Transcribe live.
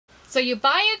So you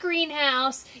buy a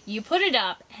greenhouse, you put it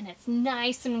up, and it's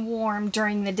nice and warm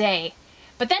during the day.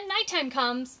 But then nighttime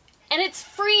comes, and it's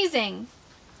freezing.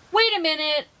 Wait a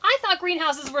minute, I thought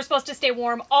greenhouses were supposed to stay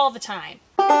warm all the time.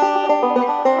 Hi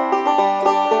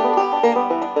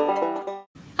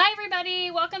everybody,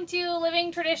 welcome to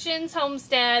Living Traditions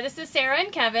Homestead. This is Sarah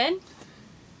and Kevin.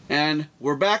 And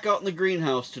we're back out in the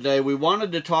greenhouse today. We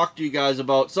wanted to talk to you guys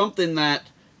about something that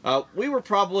we were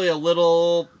probably a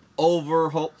little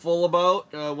over-hopeful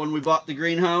about when we bought the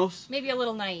greenhouse. Maybe a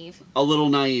little naive. A little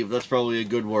naive, that's probably a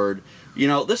good word. You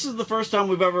know, this is the first time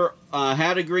we've ever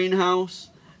had a greenhouse,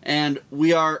 and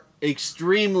we are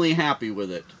extremely happy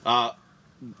with it.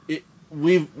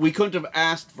 We couldn't have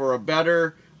asked for a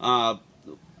better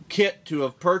kit to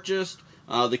have purchased.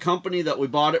 The company that we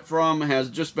bought it from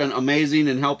has just been amazing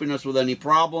in helping us with any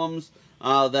problems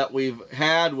that we've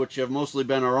had, which have mostly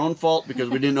been our own fault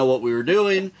because we didn't know what we were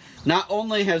doing. Not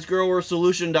only has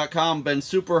GrowerSolution.com been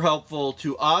super helpful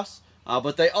to us,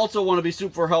 but they also want to be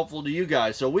super helpful to you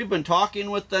guys. So we've been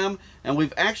talking with them, and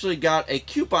we've actually got a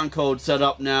coupon code set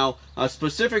up now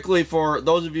specifically for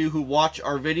those of you who watch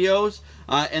our videos,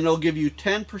 and it'll give you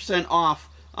 10% off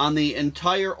on the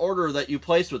entire order that you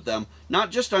place with them.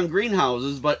 Not just on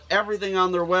greenhouses, but everything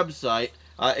on their website.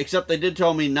 Except they did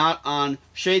tell me not on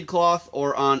shade cloth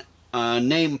or on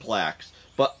name plaques,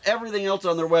 but everything else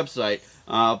on their website,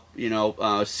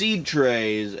 seed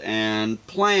trays and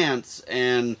plants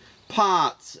and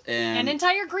pots and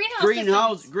entire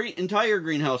entire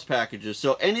greenhouse packages.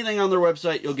 So anything on their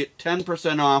website, you'll get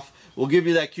 10% off. We'll give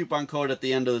you that coupon code at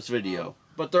the end of this video.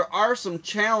 But there are some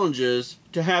challenges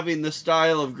to having this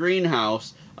style of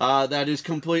greenhouse that is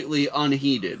completely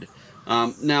unheated.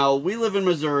 Now, we live in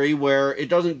Missouri where it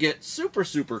doesn't get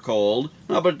super cold,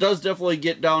 but it does definitely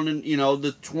get down in,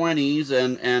 the 20s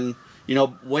and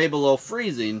way below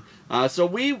freezing. So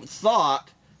we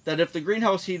thought that if the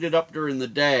greenhouse heated up during the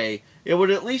day, it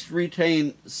would at least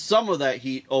retain some of that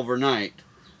heat overnight.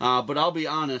 But I'll be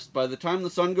honest, by the time the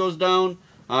sun goes down,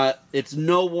 it's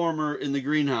no warmer in the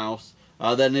greenhouse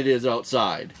than it is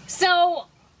outside. So,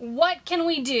 what can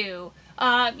we do?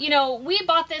 We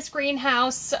bought this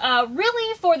greenhouse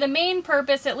really for the main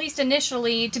purpose, at least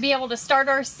initially, to be able to start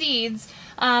our seeds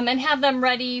and have them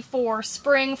ready for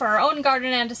spring for our own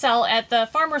garden and to sell at the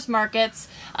farmers markets.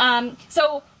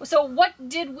 So what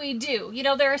did we do?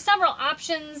 There are several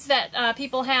options that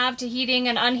people have to heating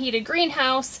an unheated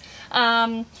greenhouse.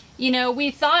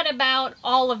 We thought about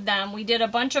all of them. We did a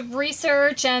bunch of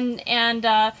research and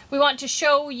we want to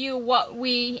show you what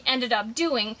we ended up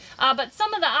doing. But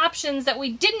some of the options that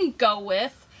we didn't go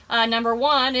with, number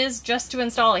one is just to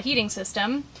install a heating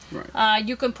system. Right.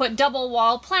 You can put double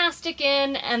wall plastic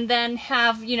in and then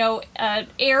have, an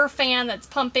air fan that's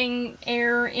pumping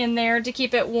air in there to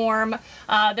keep it warm.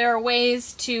 There are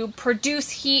ways to produce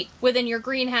heat within your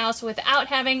greenhouse without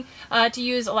having to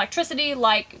use electricity,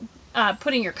 like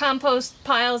putting your compost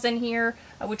piles in here,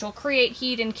 which will create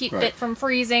heat and keep it from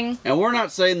freezing. And we're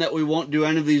not saying that we won't do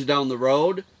any of these down the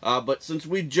road, but since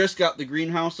we just got the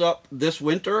greenhouse up this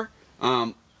winter,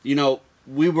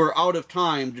 we were out of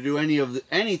time to do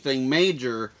anything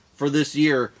major for this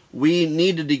year. We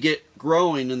needed to get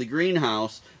growing in the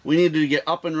greenhouse. We needed to get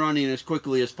up and running as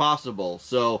quickly as possible.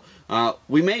 So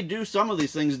we may do some of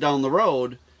these things down the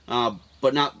road,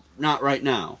 but not right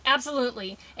now.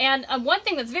 Absolutely. And one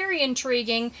thing that's very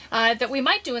intriguing that we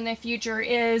might do in the future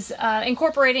is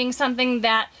incorporating something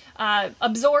that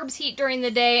absorbs heat during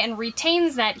the day and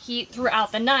retains that heat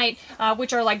throughout the night,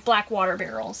 which are like black water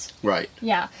barrels. Right.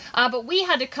 Yeah. But we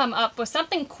had to come up with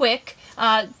something quick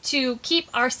to keep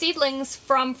our seedlings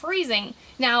from freezing.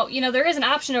 Now, there is an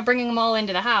option of bringing them all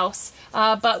into the house,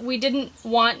 but we didn't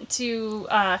want to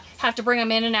have to bring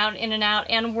them in and out,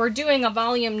 and we're doing a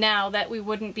volume now that we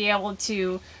wouldn't be able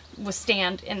to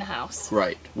withstand in the house.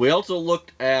 Right. We also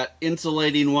looked at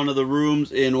insulating one of the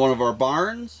rooms in one of our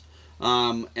barns,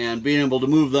 and being able to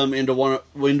move them into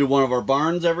one of our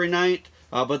barns every night,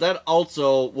 but that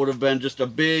also would have been just a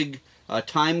big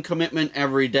time commitment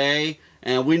every day,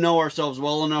 and we know ourselves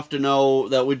well enough to know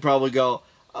that we'd probably go,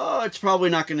 oh, it's probably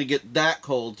not going to get that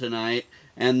cold tonight,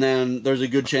 and then there's a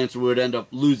good chance we would end up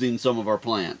losing some of our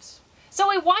plants. So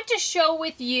we want to show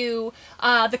with you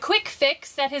the quick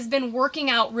fix that has been working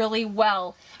out really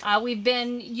well. We've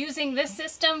been using this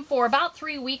system for about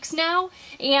 3 weeks now,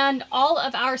 and all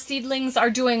of our seedlings are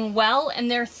doing well and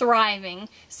they're thriving.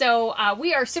 So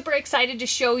we are super excited to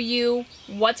show you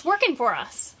what's working for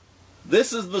us.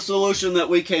 This is the solution that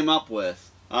we came up with.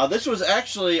 This was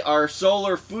actually our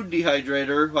solar food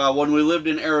dehydrator when we lived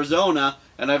in Arizona,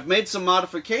 and I've made some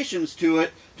modifications to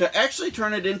it to actually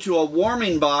turn it into a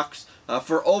warming box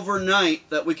for overnight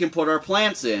that we can put our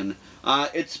plants in.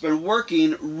 It's been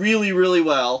working really, really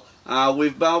well.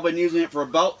 We've now been using it for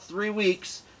about 3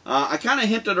 weeks. I kind of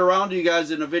hinted around to you guys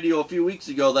in a video a few weeks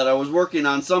ago that I was working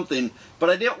on something, but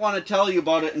I didn't want to tell you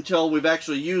about it until we've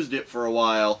actually used it for a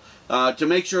while to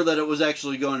make sure that it was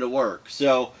actually going to work.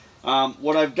 So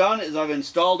what I've done is I've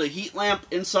installed a heat lamp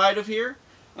inside of here.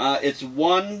 It's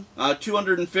one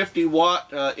 250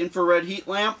 watt infrared heat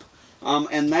lamp,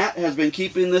 and that has been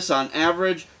keeping this on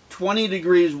average 20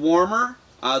 degrees warmer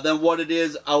than what it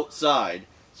is outside.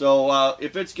 So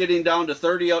if it's getting down to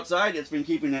 30 outside, it's been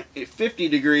keeping it at 50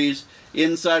 degrees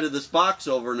inside of this box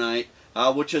overnight,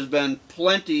 which has been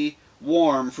plenty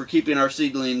warm for keeping our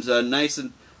seedlings nice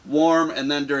and warm, and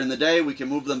then during the day we can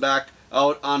move them back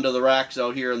out onto the racks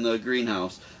out here in the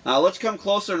greenhouse. Let's come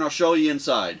closer and I'll show you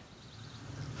inside.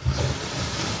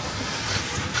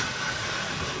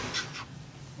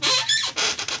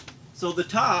 So the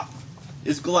top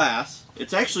is glass.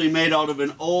 It's actually made out of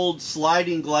an old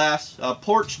sliding glass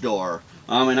porch door.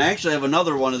 And I actually have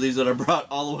another one of these that I brought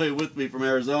all the way with me from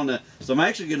Arizona. So I'm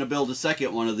actually going to build a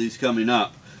second one of these coming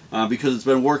up because it's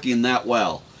been working that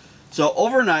well. So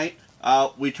overnight,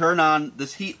 we turn on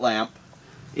this heat lamp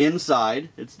inside.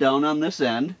 It's down on this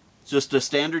end. It's just a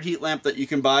standard heat lamp that you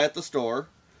can buy at the store.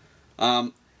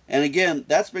 And again,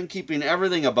 that's been keeping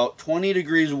everything about 20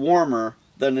 degrees warmer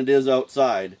than it is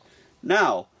outside.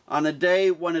 Now, on a day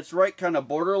when it's right kind of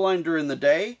borderline during the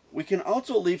day, we can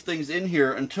also leave things in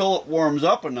here until it warms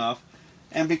up enough.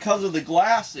 And because of the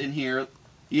glass in here,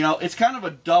 you know, it's kind of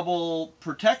a double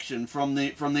protection from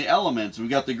the elements. We've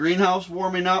got the greenhouse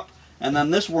warming up, and then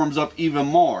this warms up even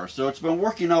more. So it's been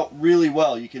working out really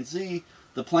well. You can see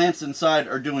the plants inside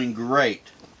are doing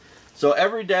great. So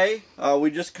every day we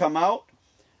just come out,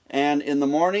 and in the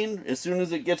morning, as soon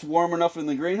as it gets warm enough in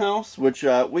the greenhouse, which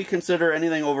we consider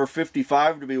anything over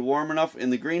 55 to be warm enough in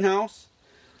the greenhouse,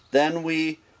 then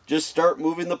we just start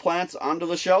moving the plants onto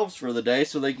the shelves for the day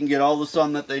so they can get all the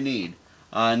sun that they need.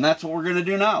 And that's what we're going to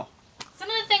do now. Some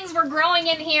of the things we're growing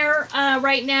in here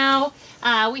right now,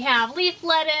 we have leaf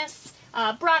lettuce,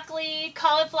 broccoli,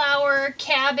 cauliflower,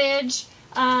 cabbage,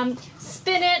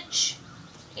 spinach,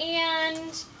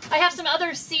 and I have some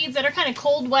other seeds that are kind of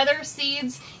cold weather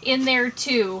seeds in there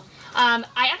too.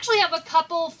 I actually have a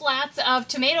couple flats of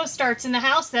tomato starts in the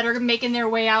house that are making their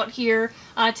way out here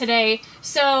today.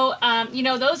 So, you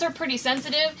know, those are pretty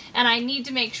sensitive and I need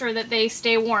to make sure that they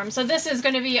stay warm. So this is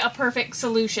going to be a perfect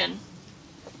solution.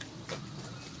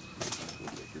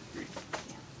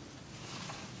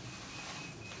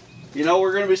 You know,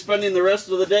 we're going to be spending the rest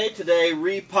of the day today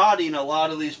repotting a lot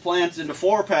of these plants into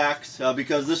 4-packs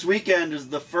because this weekend is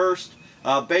the first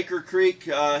Baker Creek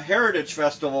Heritage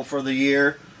Festival for the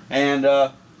year. And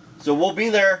so we'll be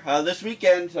there this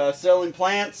weekend selling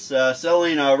plants,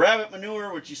 selling rabbit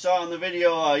manure, which you saw in the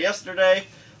video yesterday.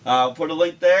 I'll put a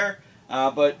link there.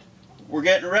 But we're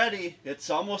getting ready. It's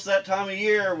almost that time of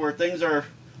year where things are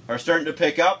starting to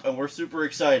pick up, and we're super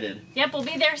excited. Yep, we'll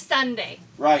be there Sunday.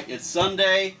 Right, it's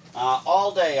Sunday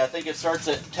all day. I think it starts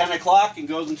at 10 o'clock and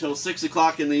goes until 6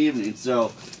 o'clock in the evening.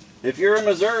 So if you're in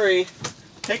Missouri,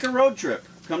 take a road trip.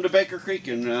 Come to Baker Creek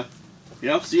and, you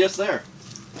know, see us there.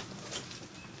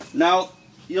 Now,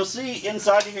 you'll see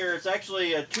inside of here, it's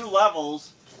actually 2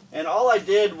 levels, and all I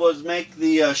did was make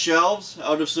the shelves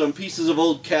out of some pieces of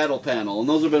old cattle panel, and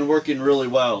those have been working really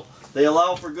well. They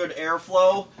allow for good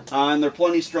airflow, and they're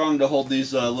plenty strong to hold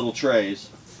these little trays.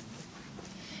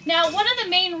 Now, one of the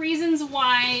main reasons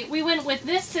why we went with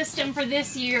this system for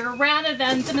this year rather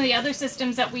than some of the other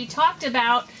systems that we talked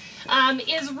about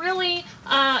is really,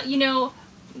 you know,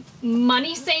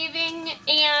 money saving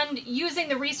and using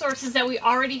the resources that we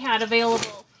already had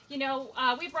available. You know,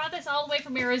 we brought this all the way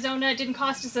from Arizona. It didn't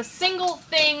cost us a single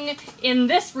thing in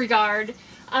this regard.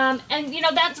 And, you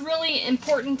know, that's really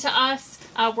important to us.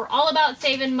 We're all about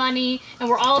saving money, and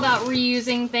we're all about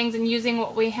reusing things and using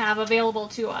what we have available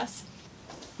to us.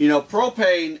 You know,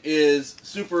 propane is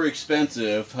super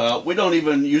expensive. We don't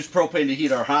even use propane to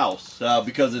heat our house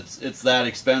because it's that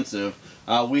expensive.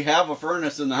 We have a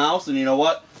furnace in the house, and you know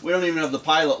what? We don't even have the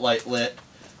pilot light lit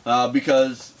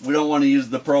because we don't want to use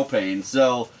the propane.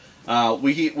 So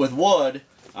we heat with wood,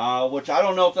 which I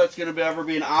don't know if that's going to ever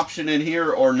be an option in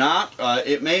here or not.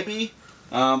 It may be.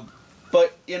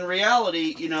 But in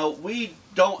reality, you know, we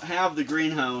don't have the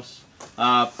greenhouse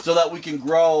so that we can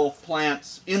grow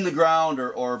plants in the ground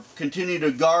or continue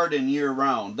to garden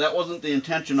year-round. That wasn't the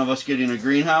intention of us getting a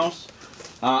greenhouse.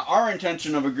 Our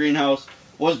intention of a greenhouse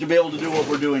was to be able to do what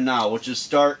we're doing now, which is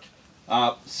start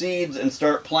seeds and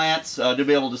start plants to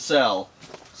be able to sell.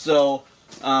 So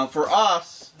for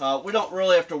us, we don't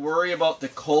really have to worry about the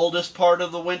coldest part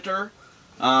of the winter.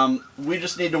 We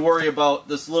just need to worry about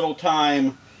this little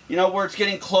time, you know, where it's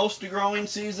getting close to growing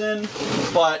season,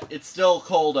 but it's still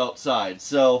cold outside.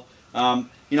 So,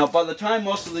 you know, by the time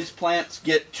most of these plants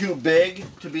get too big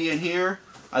to be in here,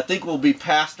 I think we'll be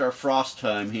past our frost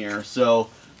time here. So,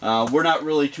 we're not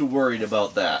really too worried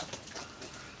about that.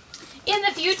 In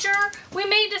the future, we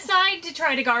may decide to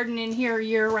try to garden in here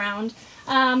year-round,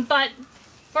 but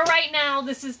for right now,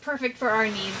 this is perfect for our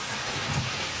needs.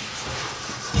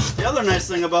 The other nice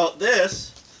thing about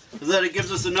this is that it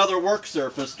gives us another work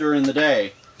surface during the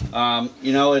day.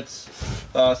 You know,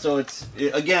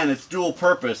 again, it's dual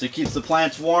purpose. It keeps the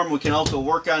plants warm. We can also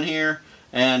work on here,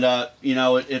 and you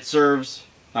know, it serves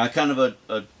kind of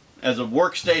as a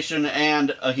workstation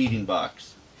and a heating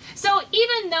box. So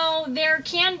even though there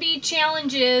can be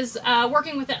challenges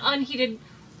working with an unheated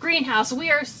greenhouse,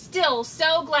 we are still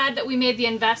so glad that we made the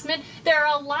investment. There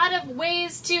are a lot of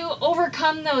ways to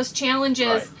overcome those challenges,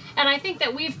 right. And I think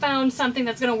that we've found something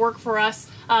that's going to work for us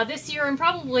this year and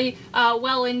probably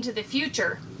well into the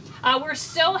future. We're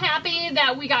so happy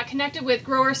that we got connected with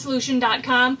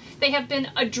growersolution.com. They have been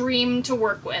a dream to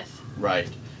work with. Right.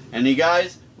 And you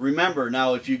guys, remember,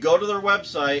 now if you go to their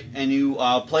website and you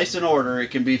place an order,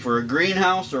 it can be for a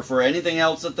greenhouse or for anything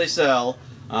else that they sell,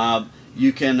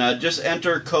 you can just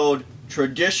enter code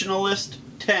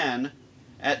TRADITIONALIST10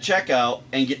 at checkout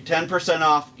and get 10%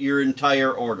 off your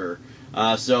entire order.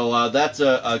 So that's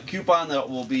a coupon that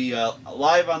will be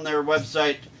live on their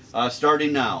website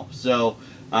starting now. So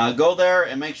go there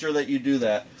and make sure that you do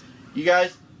that. You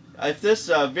guys, if this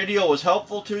video was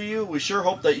helpful to you, we sure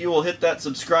hope that you will hit that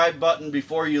subscribe button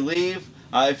before you leave.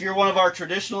 If you're one of our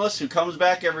traditionalists who comes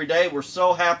back every day, we're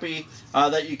so happy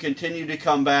that you continue to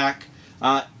come back.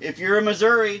 If you're in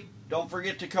Missouri, don't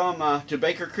forget to come to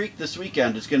Baker Creek this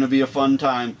weekend. It's going to be a fun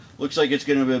time. Looks like it's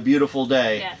going to be a beautiful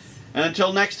day. Yes. And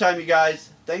until next time, you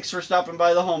guys, thanks for stopping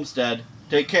by the homestead.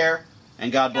 Take care,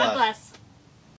 and God bless. God bless.